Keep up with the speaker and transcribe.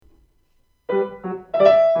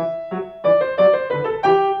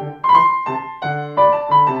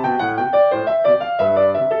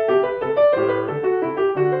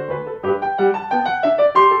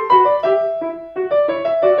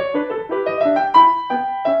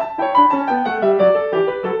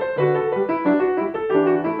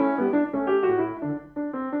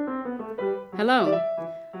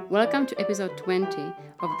Welcome to episode 20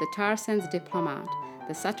 of The Tarzan's Diplomat,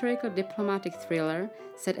 the satirical diplomatic thriller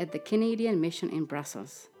set at the Canadian mission in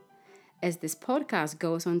Brussels. As this podcast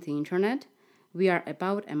goes on the internet, we are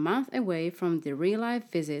about a month away from the real-life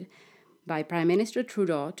visit by Prime Minister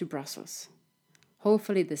Trudeau to Brussels.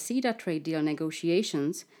 Hopefully the CETA trade deal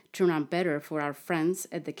negotiations turn out better for our friends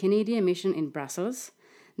at the Canadian mission in Brussels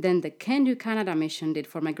than the Can Do Canada mission did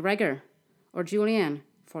for McGregor, or Julianne,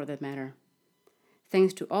 for that matter.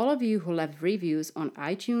 Thanks to all of you who left reviews on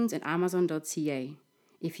iTunes and Amazon.ca.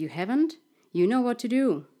 If you haven't, you know what to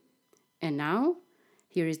do. And now,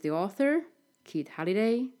 here is the author, Keith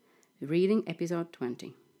Halliday, reading episode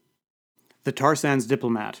 20. The Tarzan's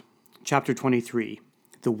Diplomat, Chapter 23,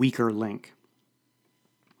 The Weaker Link.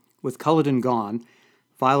 With Culloden gone,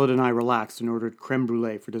 Violet and I relaxed and ordered creme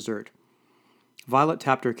brulee for dessert. Violet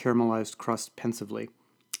tapped her caramelized crust pensively.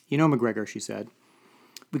 "You know, McGregor," she said,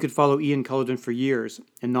 "we could follow Ian Culloden for years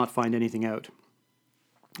and not find anything out.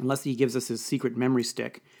 Unless he gives us his secret memory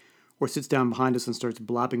stick, or sits down behind us and starts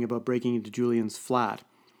blabbing about breaking into Julian's flat,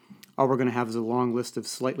 all we're going to have is a long list of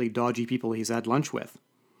slightly dodgy people he's had lunch with."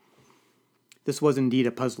 This was indeed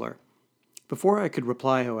a puzzler. Before I could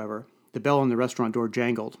reply, however, the bell on the restaurant door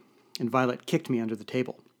jangled, and Violet kicked me under the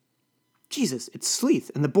table. "Jesus, it's Sleeth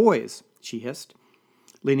and the boys," she hissed,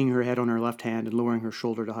 leaning her head on her left hand and lowering her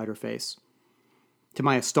shoulder to hide her face. To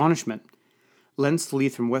my astonishment, Len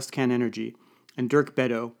Sleeth from WestCan Energy and Dirk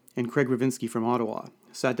Beddoe and Craig Ravinsky from Ottawa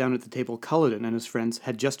sat down at the table Culloden and his friends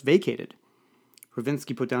had just vacated.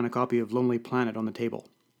 Ravinsky put down a copy of Lonely Planet on the table.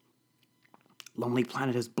 "Lonely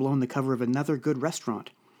Planet has blown the cover of another good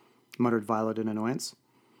restaurant," muttered Violet in annoyance.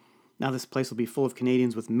 "Now this place will be full of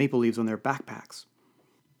Canadians with maple leaves on their backpacks."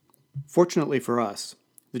 Fortunately for us,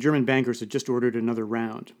 the German bankers had just ordered another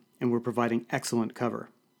round and were providing excellent cover.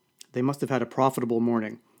 They must have had a profitable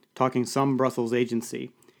morning, talking some Brussels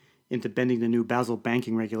agency into bending the new Basel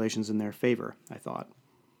banking regulations in their favor, I thought.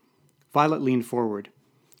 Violet leaned forward.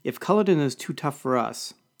 "If Culloden is too tough for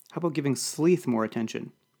us, how about giving Sleeth more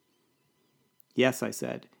attention?" "Yes," I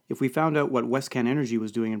said. "If we found out what WestCan Energy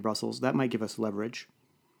was doing in Brussels, that might give us leverage."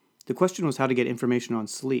 The question was how to get information on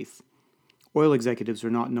Sleeth. Oil executives are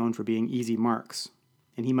not known for being easy marks,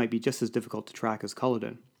 and he might be just as difficult to track as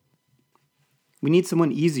Culloden. "We need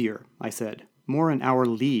someone easier," I said. "More in our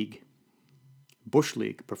league." "Bush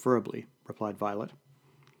League, preferably," replied Violet.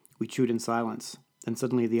 We chewed in silence. Then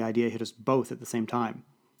suddenly the idea hit us both at the same time.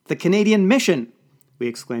 "The Canadian mission!" we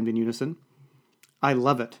exclaimed in unison. "I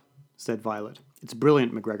love it," said Violet. "It's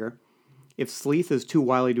brilliant, McGregor. If Sleeth is too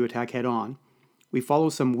wily to attack head-on, we follow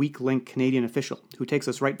some weak-link Canadian official who takes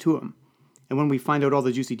us right to him. And when we find out all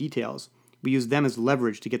the juicy details, we use them as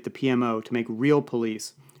leverage to get the PMO to make real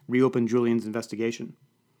police reopen Julian's investigation."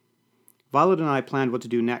 Violet and I planned what to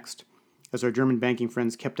do next, as our German banking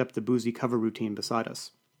friends kept up the boozy cover routine beside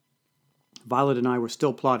us. Violet and I were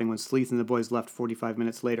still plotting when Sleeth and the boys left 45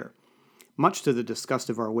 minutes later, much to the disgust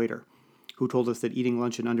of our waiter, who told us that eating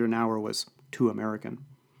lunch in under an hour was too American.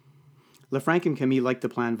 Lefranc and Camille liked the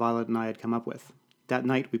plan Violet and I had come up with. That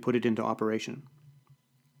night we put it into operation.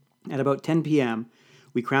 At about 10 p.m.,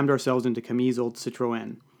 we crammed ourselves into Camille's old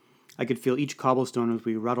Citroën. I could feel each cobblestone as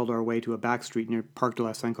we rattled our way to a back street near Parc de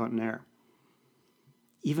la Cinquantenaire.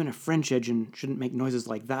 "Even a French engine shouldn't make noises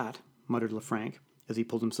like that," muttered Lefranc as he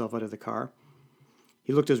pulled himself out of the car.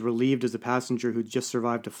 He looked as relieved as a passenger who'd just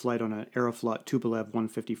survived a flight on an Aeroflot Tupolev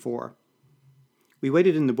 154. We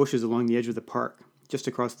waited in the bushes along the edge of the park, just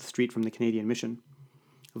across the street from the Canadian mission.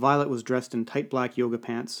 Violet was dressed in tight black yoga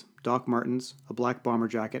pants, Doc Martens, a black bomber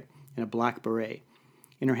jacket, and a black beret.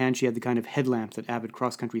 In her hand she had the kind of headlamp that avid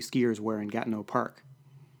cross-country skiers wear in Gatineau Park.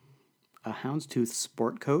 "A houndstooth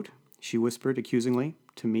sport coat?" she whispered accusingly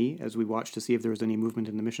to me as we watched to see if there was any movement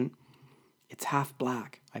in the mission. "It's half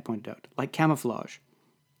black," I pointed out, "like camouflage."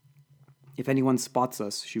 "If anyone spots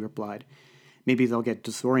us," she replied, "maybe they'll get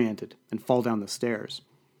disoriented and fall down the stairs."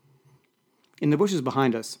 In the bushes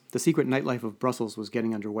behind us, the secret nightlife of Brussels was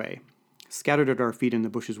getting underway. Scattered at our feet in the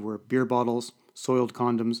bushes were beer bottles, soiled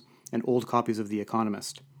condoms, and old copies of The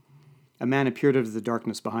Economist. A man appeared out of the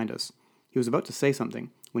darkness behind us. He was about to say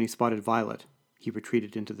something when he spotted Violet. He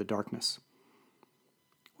retreated into the darkness.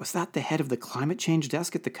 "Was that the head of the climate change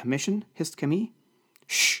desk at the commission?" hissed Camille.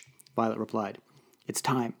 "Shh," Violet replied. "It's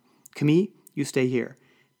time. Camille, you stay here.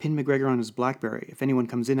 Pin McGregor on his BlackBerry if anyone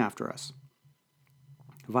comes in after us."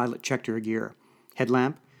 Violet checked her gear.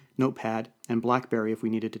 Headlamp, notepad, and BlackBerry if we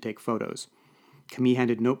needed to take photos. Camille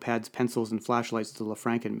handed notepads, pencils, and flashlights to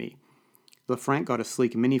Lefranc and me. Lefranc got a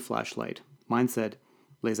sleek mini flashlight. Mine said,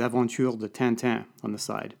 "Les Aventures de Tintin" on the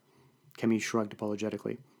side. Camille shrugged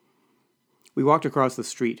apologetically. We walked across the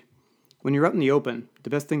street. When you're out in the open, the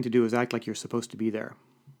best thing to do is act like you're supposed to be there.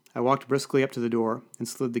 I walked briskly up to the door and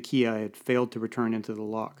slid the key I had failed to return into the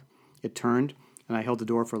lock. It turned, and I held the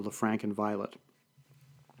door for LeFranc and Violet.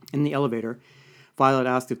 In the elevator, Violet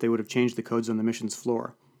asked if they would have changed the codes on the mission's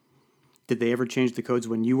floor. Did they ever change the codes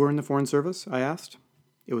when you were in the Foreign Service? I asked.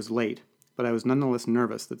 It was late, but I was nonetheless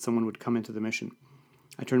nervous that someone would come into the mission.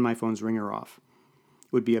 I turned my phone's ringer off.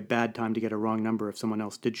 It would be a bad time to get a wrong number if someone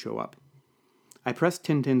else did show up. I pressed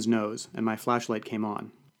Tintin's nose, and my flashlight came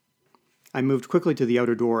on. I moved quickly to the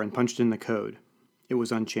outer door and punched in the code. It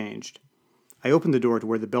was unchanged. I opened the door to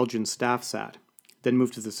where the Belgian staff sat, then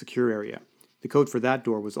moved to the secure area. The code for that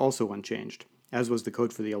door was also unchanged, as was the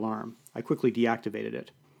code for the alarm. I quickly deactivated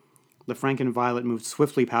it. LeFranc and Violet moved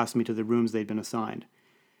swiftly past me to the rooms they'd been assigned.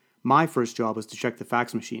 My first job was to check the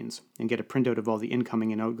fax machines and get a printout of all the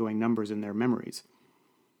incoming and outgoing numbers in their memories.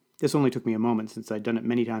 This only took me a moment since I'd done it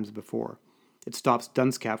many times before. It stops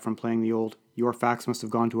Dunscap from playing the old "your fax must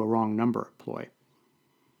have gone to a wrong number" ploy.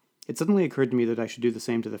 It suddenly occurred to me that I should do the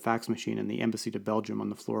same to the fax machine in the embassy to Belgium on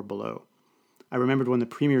the floor below. I remembered when the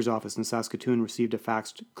Premier's office in Saskatoon received a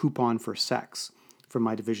faxed coupon for sex from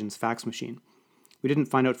my division's fax machine. We didn't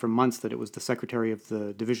find out for months that it was the secretary of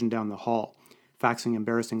the division down the hall, faxing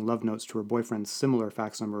embarrassing love notes to her boyfriend's similar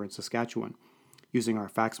fax number in Saskatchewan, using our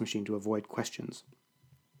fax machine to avoid questions.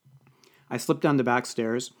 I slipped down the back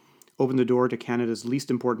stairs, opened the door to Canada's least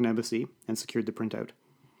important embassy, and secured the printout.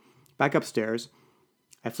 Back upstairs,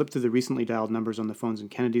 I flipped through the recently dialed numbers on the phones in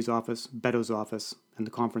Kennedy's office, Beddoes' office, and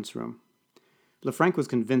the conference room. LeFranc was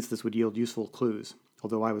convinced this would yield useful clues,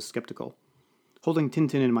 although I was skeptical. Holding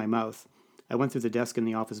Tintin in my mouth, I went through the desk in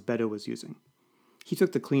the office Beddoes was using. He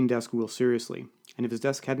took the clean desk rule seriously, and if his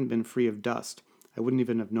desk hadn't been free of dust, I wouldn't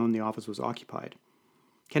even have known the office was occupied.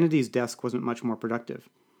 Kennedy's desk wasn't much more productive.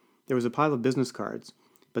 There was a pile of business cards,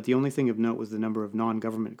 but the only thing of note was the number of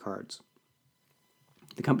non-government cards.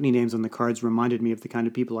 The company names on the cards reminded me of the kind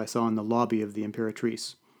of people I saw in the lobby of the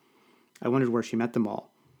Imperatrice. I wondered where she met them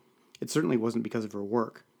all. It certainly wasn't because of her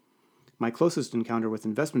work. My closest encounter with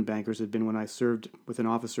investment bankers had been when I served with an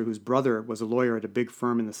officer whose brother was a lawyer at a big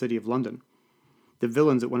firm in the city of London. The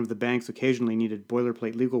villains at one of the banks occasionally needed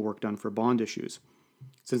boilerplate legal work done for bond issues.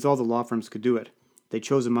 Since all the law firms could do it, they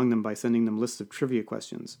chose among them by sending them lists of trivia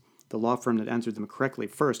questions. The law firm that answered them correctly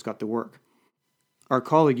first got the work. Our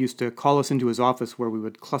colleague used to call us into his office where we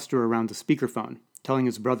would cluster around the speakerphone, telling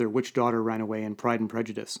his brother which daughter ran away in Pride and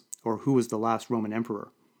Prejudice, or who was the last Roman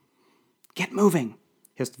emperor. "Get moving!"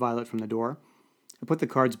 hissed Violet from the door. I put the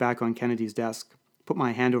cards back on Kennedy's desk, put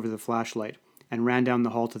my hand over the flashlight, and ran down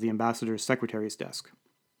the hall to the ambassador's secretary's desk.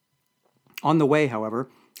 On the way, however,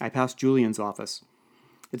 I passed Julian's office.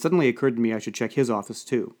 It suddenly occurred to me I should check his office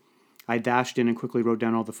too. I dashed in and quickly wrote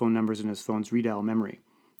down all the phone numbers in his phone's redial memory.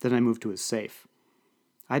 Then I moved to his safe.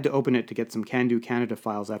 I had to open it to get some Can Do Canada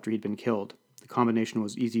files after he'd been killed. The combination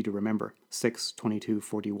was easy to remember,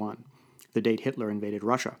 6/22/41, the date Hitler invaded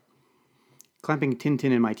Russia. Clamping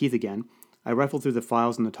Tintin in my teeth again, I rifled through the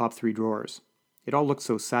files in the top 3 drawers. It all looked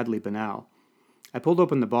so sadly banal. I pulled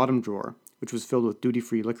open the bottom drawer, which was filled with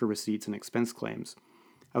duty-free liquor receipts and expense claims.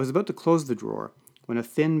 I was about to close the drawer when a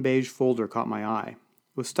thin beige folder caught my eye.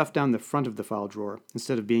 It was stuffed down the front of the file drawer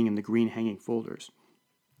instead of being in the green hanging folders.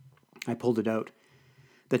 I pulled it out.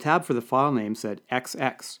 The tab for the file name said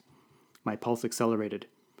XX. My pulse accelerated.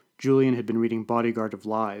 Julian had been reading Bodyguard of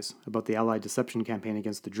Lies about the Allied deception campaign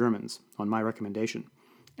against the Germans, on my recommendation.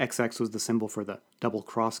 XX was the symbol for the Double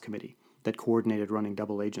Cross Committee that coordinated running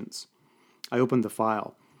double agents. I opened the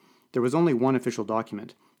file. There was only one official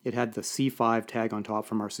document. It had the C5 tag on top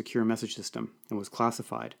from our secure message system and was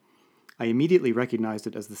classified. I immediately recognized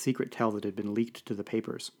it as the secret tell that had been leaked to the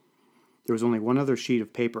papers. There was only one other sheet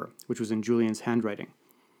of paper, which was in Julian's handwriting.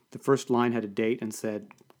 The first line had a date and said,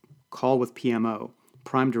 "Call with PMO.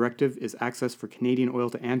 Prime directive is access for Canadian oil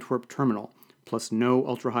to Antwerp terminal, plus no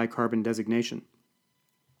ultra-high carbon designation."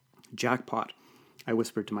 Jackpot, I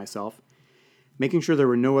whispered to myself. Making sure there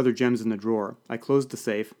were no other gems in the drawer, I closed the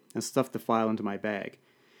safe and stuffed the file into my bag.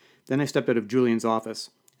 Then I stepped out of Julian's office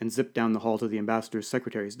and zipped down the hall to the ambassador's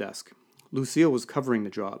secretary's desk. Lucille was covering the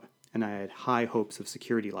job, and I had high hopes of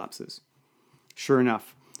security lapses. Sure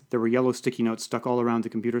enough, there were yellow sticky notes stuck all around the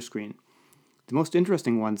computer screen. The most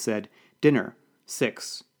interesting one said, "Dinner,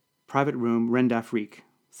 6, private room, Rennes d'Afrique,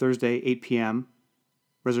 Thursday, 8 p.m.,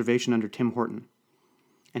 reservation under Tim Horton,"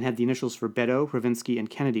 and had the initials for Beddoes, Hravinsky, and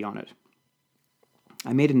Kennedy on it.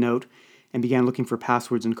 I made a note and began looking for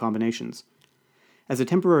passwords and combinations. As a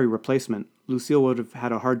temporary replacement, Lucille would have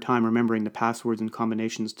had a hard time remembering the passwords and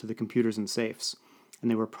combinations to the computers and safes, and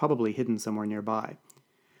they were probably hidden somewhere nearby.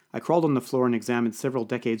 I crawled on the floor and examined several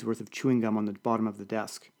decades' worth of chewing gum on the bottom of the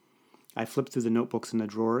desk. I flipped through the notebooks in the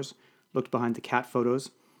drawers, looked behind the cat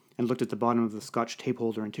photos, and looked at the bottom of the Scotch tape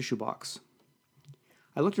holder and tissue box.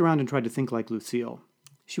 I looked around and tried to think like Lucille.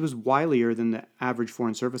 She was wilier than the average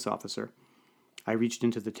Foreign Service officer. I reached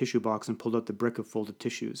into the tissue box and pulled out the brick of folded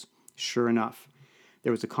tissues. Sure enough,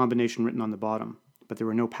 there was a combination written on the bottom, but there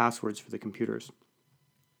were no passwords for the computers.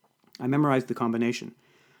 I memorized the combination.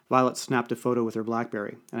 Violet snapped a photo with her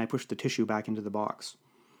BlackBerry, and I pushed the tissue back into the box.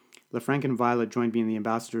 Lefranc and Violet joined me in the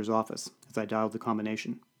ambassador's office as I dialed the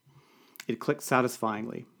combination. It clicked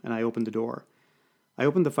satisfyingly, and I opened the door. I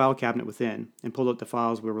opened the file cabinet within and pulled out the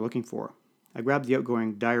files we were looking for. I grabbed the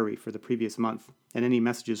outgoing diary for the previous month and any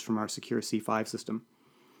messages from our secure C5 system.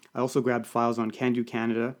 I also grabbed files on Can Do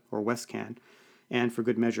Canada, or WestCan, and, for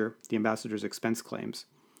good measure, the ambassador's expense claims.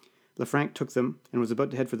 Lefranc took them and was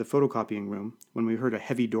about to head for the photocopying room when we heard a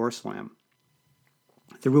heavy door slam.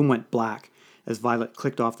 The room went black as Violet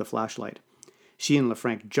clicked off the flashlight. She and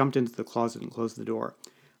Lefranc jumped into the closet and closed the door.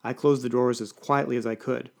 I closed the doors as quietly as I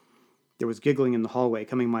could. There was giggling in the hallway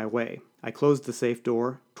coming my way. I closed the safe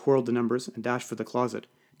door, twirled the numbers, and dashed for the closet.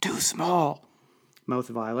 "Too small," mouthed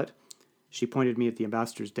Violet. She pointed me at the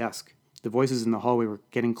ambassador's desk. The voices in the hallway were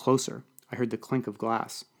getting closer. I heard the clink of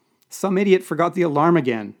glass. "Some idiot forgot the alarm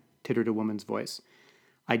again," tittered a woman's voice.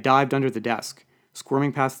 I dived under the desk,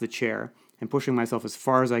 squirming past the chair and pushing myself as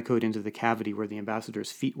far as I could into the cavity where the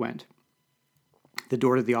ambassador's feet went. The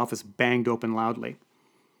door to the office banged open loudly.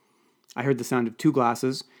 I heard the sound of 2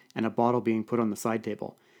 glasses and a bottle being put on the side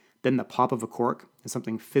table, then the pop of a cork and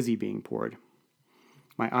something fizzy being poured.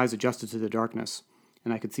 My eyes adjusted to the darkness,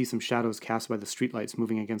 and I could see some shadows cast by the streetlights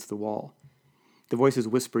moving against the wall. The voices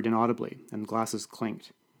whispered inaudibly, and glasses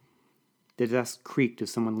clinked. The desk creaked as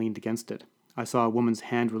someone leaned against it. I saw a woman's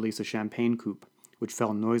hand release a champagne coupe, which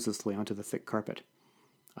fell noiselessly onto the thick carpet.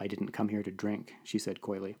 "I didn't come here to drink," she said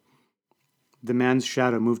coyly. The man's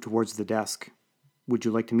shadow moved towards the desk. "Would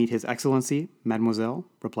you like to meet His Excellency, mademoiselle?"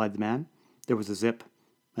 replied the man. There was a zip,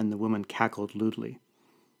 and the woman cackled lewdly.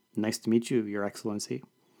 "Nice to meet you, Your Excellency."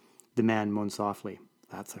 The man moaned softly.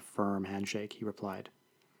 "That's a firm handshake," he replied.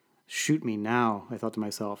 Shoot me now, I thought to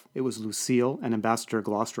myself. It was Lucille and Ambassador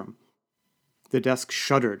Glostrom. The desk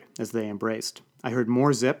shuddered as they embraced. I heard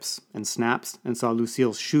more zips and snaps and saw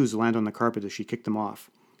Lucille's shoes land on the carpet as she kicked them off.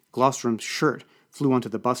 Glostrom's shirt flew onto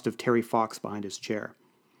the bust of Terry Fox behind his chair.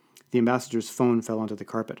 The ambassador's phone fell onto the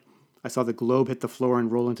carpet. I saw the globe hit the floor and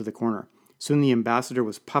roll into the corner. Soon the ambassador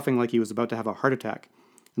was puffing like he was about to have a heart attack,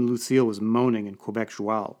 and Lucille was moaning in Quebec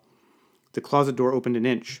joie. The closet door opened an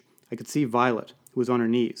inch. I could see Violet, who was on her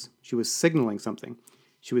knees. She was signaling something.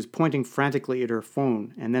 She was pointing frantically at her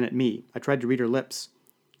phone and then at me. I tried to read her lips.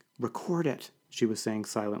 "Record it," she was saying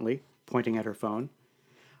silently, pointing at her phone.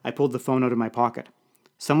 I pulled the phone out of my pocket.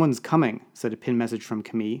 "Someone's coming," said a pin message from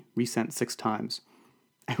Camille, resent 6 times.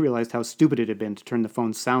 I realized how stupid it had been to turn the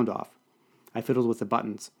phone's sound off. I fiddled with the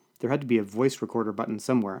buttons. There had to be a voice recorder button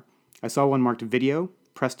somewhere. I saw one marked video,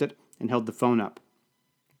 pressed it, and held the phone up.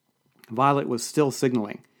 Violet was still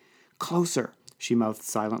signaling. "Closer," she mouthed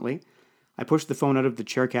silently. I pushed the phone out of the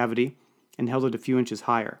chair cavity and held it a few inches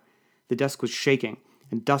higher. The desk was shaking,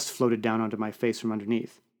 and dust floated down onto my face from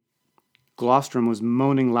underneath. Glostrom was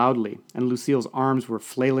moaning loudly, and Lucille's arms were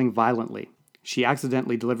flailing violently. She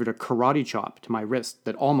accidentally delivered a karate chop to my wrist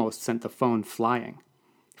that almost sent the phone flying.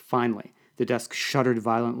 Finally, the desk shuddered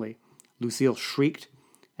violently. Lucille shrieked,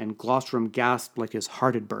 and Glostrom gasped like his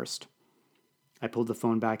heart had burst. I pulled the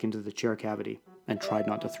phone back into the chair cavity and tried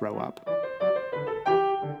not to throw up.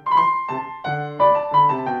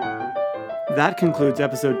 That concludes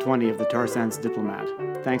episode 20 of the Tar Sands Diplomat.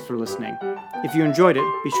 Thanks for listening. If you enjoyed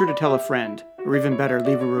it, be sure to tell a friend, or even better,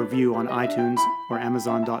 leave a review on iTunes or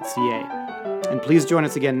Amazon.ca. And please join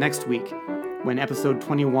us again next week, when episode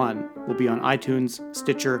 21 will be on iTunes,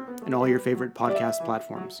 Stitcher, and all your favorite podcast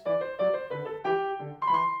platforms.